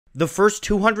The first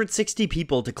 260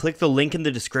 people to click the link in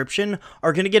the description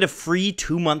are going to get a free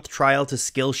 2-month trial to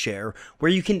Skillshare, where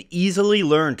you can easily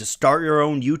learn to start your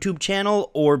own YouTube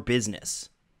channel or business.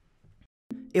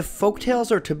 If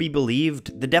folktales are to be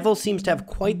believed, the devil seems to have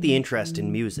quite the interest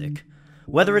in music.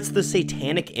 Whether it's the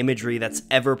satanic imagery that's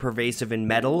ever pervasive in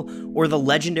metal, or the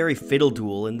legendary fiddle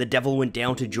duel in The Devil Went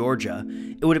Down to Georgia,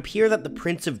 it would appear that the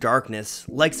Prince of Darkness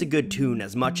likes a good tune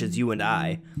as much as you and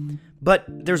I. But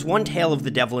there's one tale of the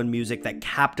devil in music that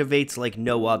captivates like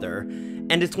no other,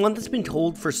 and it's one that's been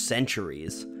told for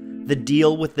centuries: The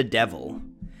Deal with the Devil.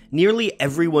 Nearly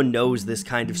everyone knows this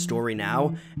kind of story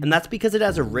now, and that's because it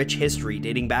has a rich history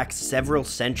dating back several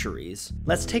centuries.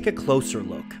 Let's take a closer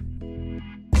look.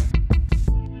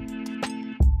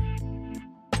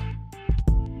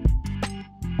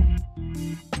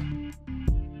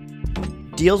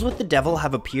 Deals with the devil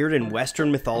have appeared in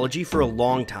Western mythology for a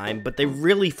long time, but they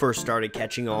really first started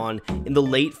catching on in the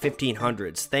late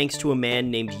 1500s thanks to a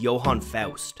man named Johann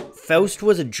Faust. Faust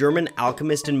was a German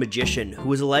alchemist and magician who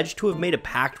was alleged to have made a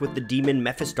pact with the demon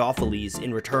Mephistopheles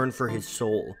in return for his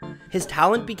soul. His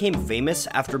talent became famous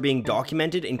after being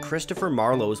documented in Christopher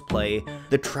Marlowe's play,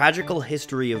 The Tragical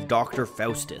History of Dr.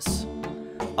 Faustus.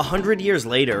 100 years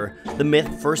later, the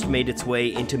myth first made its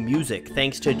way into music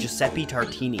thanks to Giuseppe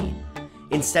Tartini.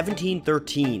 In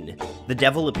 1713, the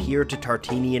devil appeared to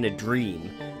Tartini in a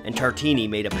dream, and Tartini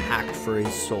made a pact for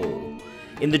his soul.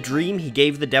 In the dream, he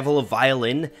gave the devil a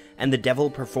violin, and the devil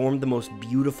performed the most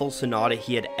beautiful sonata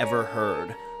he had ever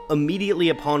heard. Immediately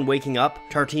upon waking up,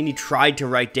 Tartini tried to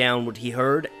write down what he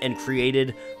heard and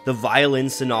created the Violin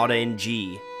Sonata in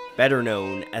G, better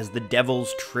known as the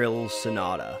Devil's Trill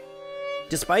Sonata.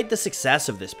 Despite the success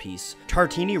of this piece,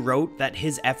 Tartini wrote that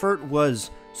his effort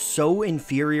was so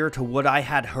inferior to what I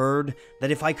had heard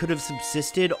that if I could have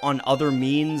subsisted on other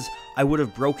means, I would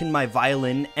have broken my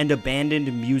violin and abandoned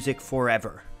music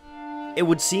forever. It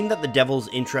would seem that the devil's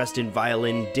interest in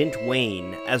violin didn't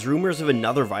wane, as rumors of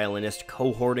another violinist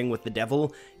cohorting with the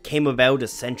devil came about a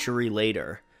century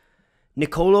later.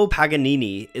 Niccolò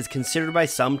Paganini is considered by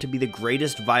some to be the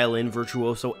greatest violin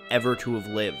virtuoso ever to have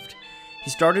lived. He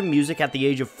started music at the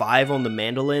age of 5 on the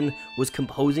mandolin, was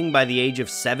composing by the age of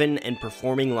 7, and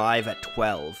performing live at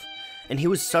 12. And he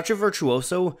was such a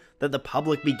virtuoso that the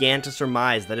public began to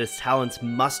surmise that his talents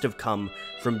must have come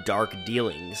from dark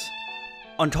dealings.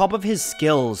 On top of his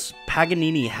skills,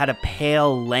 Paganini had a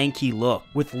pale, lanky look,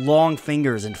 with long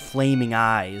fingers and flaming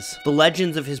eyes. The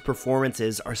legends of his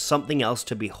performances are something else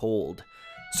to behold.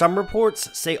 Some reports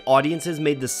say audiences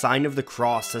made the sign of the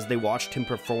cross as they watched him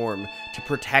perform to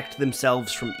protect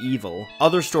themselves from evil.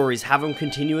 Other stories have him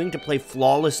continuing to play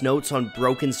flawless notes on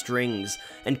broken strings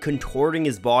and contorting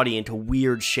his body into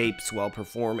weird shapes while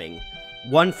performing.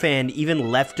 One fan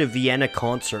even left a Vienna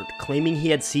concert claiming he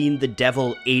had seen the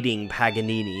devil aiding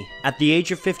Paganini. At the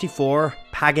age of 54,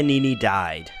 Paganini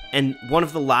died, and one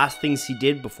of the last things he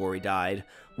did before he died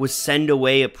was send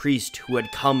away a priest who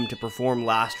had come to perform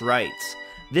last rites.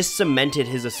 This cemented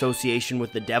his association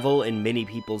with the devil in many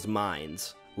people's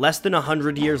minds. Less than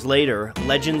 100 years later,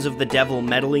 legends of the devil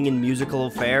meddling in musical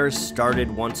affairs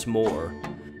started once more.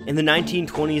 In the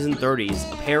 1920s and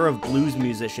 30s, a pair of blues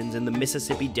musicians in the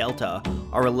Mississippi Delta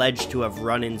are alleged to have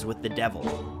run-ins with the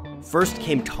devil. First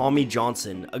came Tommy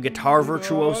Johnson, a guitar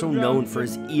virtuoso known for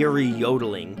his eerie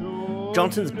yodeling.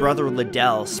 Johnson's brother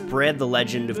Liddell spread the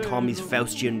legend of Tommy's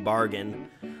Faustian bargain.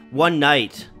 One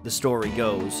night, the story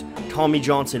goes, Tommy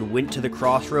Johnson went to the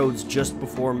Crossroads just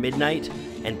before midnight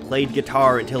and played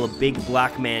guitar until a big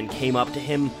black man came up to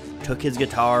him, took his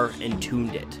guitar, and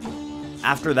tuned it.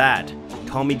 After that,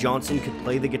 Tommy Johnson could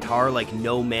play the guitar like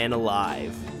no man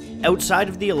alive. Outside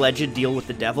of the alleged deal with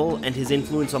the devil and his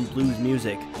influence on blues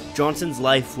music, Johnson's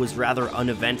life was rather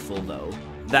uneventful though.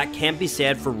 That can't be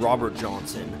said for Robert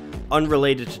Johnson,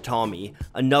 unrelated to Tommy,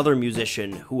 another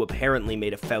musician who apparently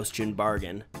made a Faustian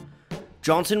bargain.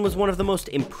 Johnson was one of the most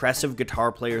impressive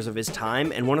guitar players of his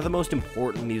time and one of the most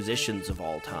important musicians of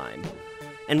all time.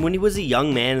 And when he was a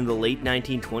young man in the late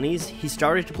 1920s, he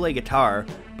started to play guitar,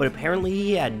 but apparently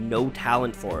he had no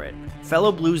talent for it.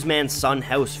 Fellow bluesman Son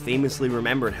House famously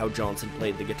remembered how Johnson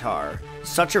played the guitar.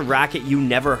 Such a racket you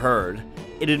never heard.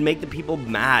 It'd make the people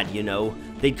mad, you know.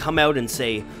 They'd come out and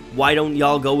say, "Why don't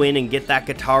y'all go in and get that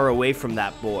guitar away from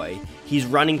that boy? He's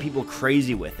running people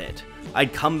crazy with it."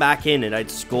 I'd come back in and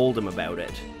I'd scold him about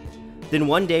it. Then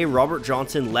one day, Robert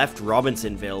Johnson left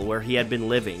Robinsonville, where he had been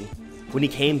living. When he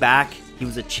came back, he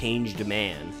was a changed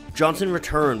man. Johnson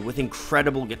returned with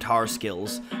incredible guitar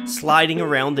skills, sliding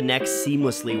around the neck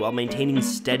seamlessly while maintaining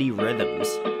steady rhythms.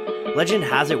 Legend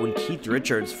has it when Keith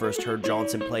Richards first heard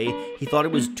Johnson play, he thought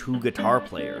it was two guitar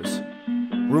players.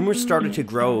 Rumors started to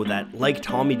grow that, like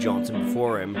Tommy Johnson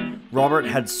before him, Robert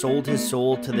had sold his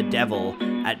soul to the devil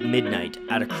at midnight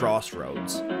at a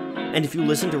crossroads. And if you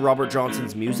listen to Robert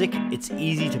Johnson's music, it's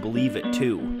easy to believe it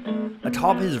too.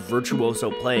 Atop his virtuoso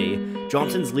play,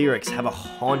 Johnson's lyrics have a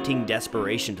haunting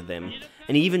desperation to them,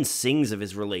 and he even sings of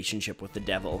his relationship with the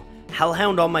devil.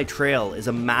 Hellhound on My Trail is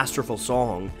a masterful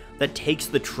song that takes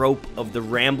the trope of the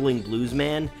rambling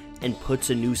bluesman and puts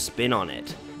a new spin on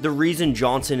it. The reason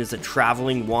Johnson is a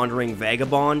traveling, wandering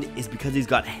vagabond is because he's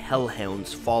got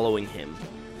hellhounds following him.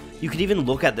 You could even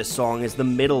look at this song as the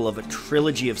middle of a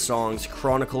trilogy of songs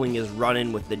chronicling his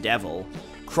run-in with the devil.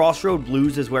 Crossroad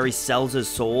Blues is where he sells his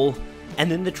soul,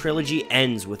 and then the trilogy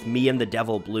ends with Me and the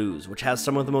Devil Blues, which has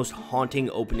some of the most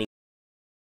haunting openings.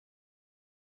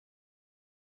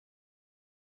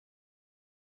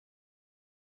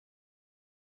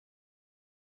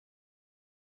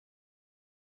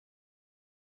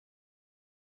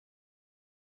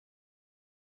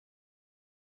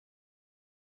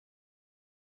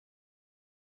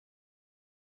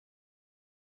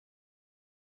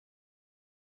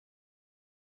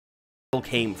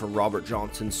 Came for Robert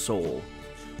Johnson's soul.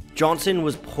 Johnson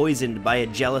was poisoned by a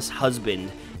jealous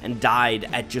husband and died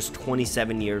at just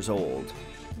 27 years old.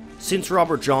 Since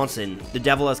Robert Johnson, the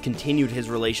devil has continued his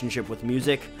relationship with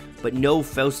music, but no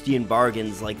Faustian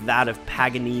bargains like that of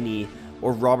Paginini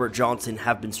or Robert Johnson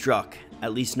have been struck,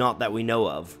 at least not that we know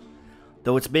of.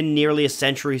 Though it's been nearly a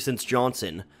century since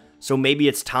Johnson, so maybe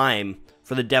it's time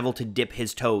for the devil to dip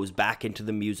his toes back into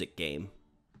the music game.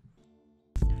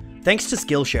 Thanks to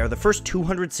Skillshare, the first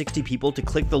 260 people to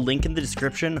click the link in the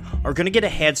description are going to get a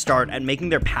head start at making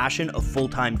their passion a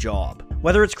full-time job.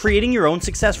 Whether it's creating your own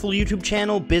successful YouTube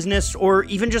channel, business, or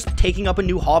even just taking up a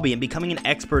new hobby and becoming an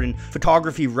expert in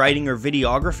photography, writing, or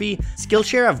videography,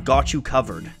 Skillshare have got you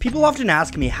covered. People often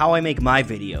ask me how I make my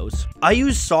videos. I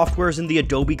use softwares in the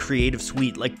Adobe Creative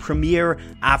Suite like Premiere,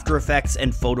 After Effects,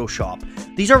 and Photoshop.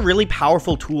 These are really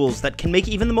powerful tools that can make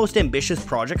even the most ambitious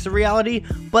projects a reality,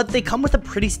 but they come with a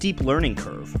pretty steep learning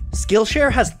curve.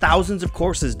 Skillshare has thousands of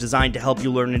courses designed to help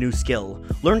you learn a new skill.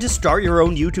 Learn to start your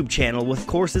own YouTube channel with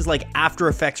courses like After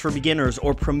Effects for beginners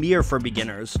or Premiere for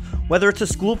beginners. Whether it's a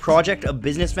school project, a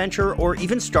business venture, or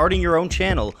even starting your own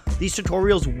channel, these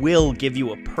tutorials will give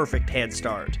you a perfect head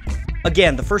start.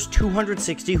 Again, the first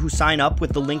 260 who sign up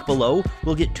with the link below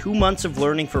will get 2 months of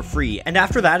learning for free, and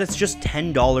after that it's just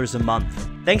 $10 a month.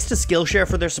 Thanks to Skillshare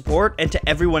for their support, and to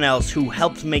everyone else who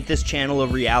helped make this channel a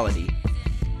reality.